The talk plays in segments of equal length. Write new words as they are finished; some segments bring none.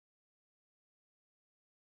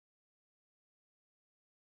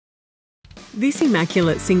This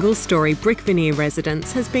immaculate single-storey brick veneer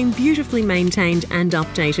residence has been beautifully maintained and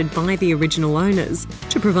updated by the original owners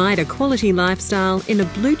to provide a quality lifestyle in a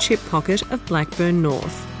blue-chip pocket of Blackburn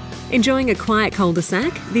North. Enjoying a quiet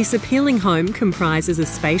cul-de-sac, this appealing home comprises a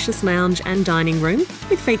spacious lounge and dining room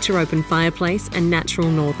with feature-open fireplace and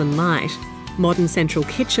natural northern light. Modern central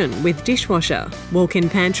kitchen with dishwasher, walk-in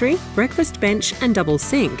pantry, breakfast bench and double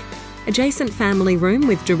sink. Adjacent family room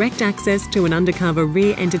with direct access to an undercover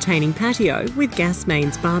rear entertaining patio with gas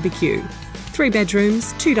mains barbecue. 3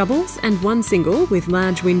 bedrooms, 2 doubles and 1 single with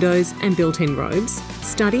large windows and built-in robes.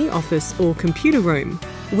 Study, office or computer room.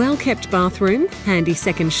 Well-kept bathroom, handy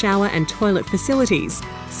second shower and toilet facilities.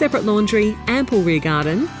 Separate laundry, ample rear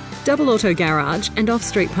garden. Double auto garage and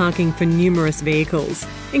off-street parking for numerous vehicles,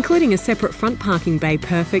 including a separate front parking bay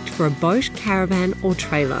perfect for a boat, caravan or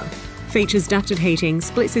trailer. Features ducted heating,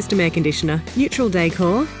 split system air conditioner, neutral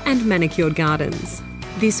décor and manicured gardens.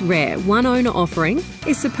 This rare one-owner offering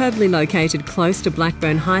is superbly located close to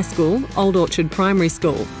Blackburn High School, Old Orchard Primary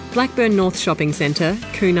School, Blackburn North Shopping Centre,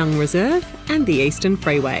 Koonung Reserve and the Eastern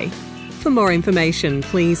Freeway. For more information,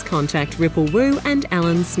 please contact Ripple Woo and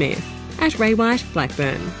Alan Smith at Ray White,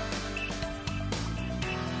 Blackburn.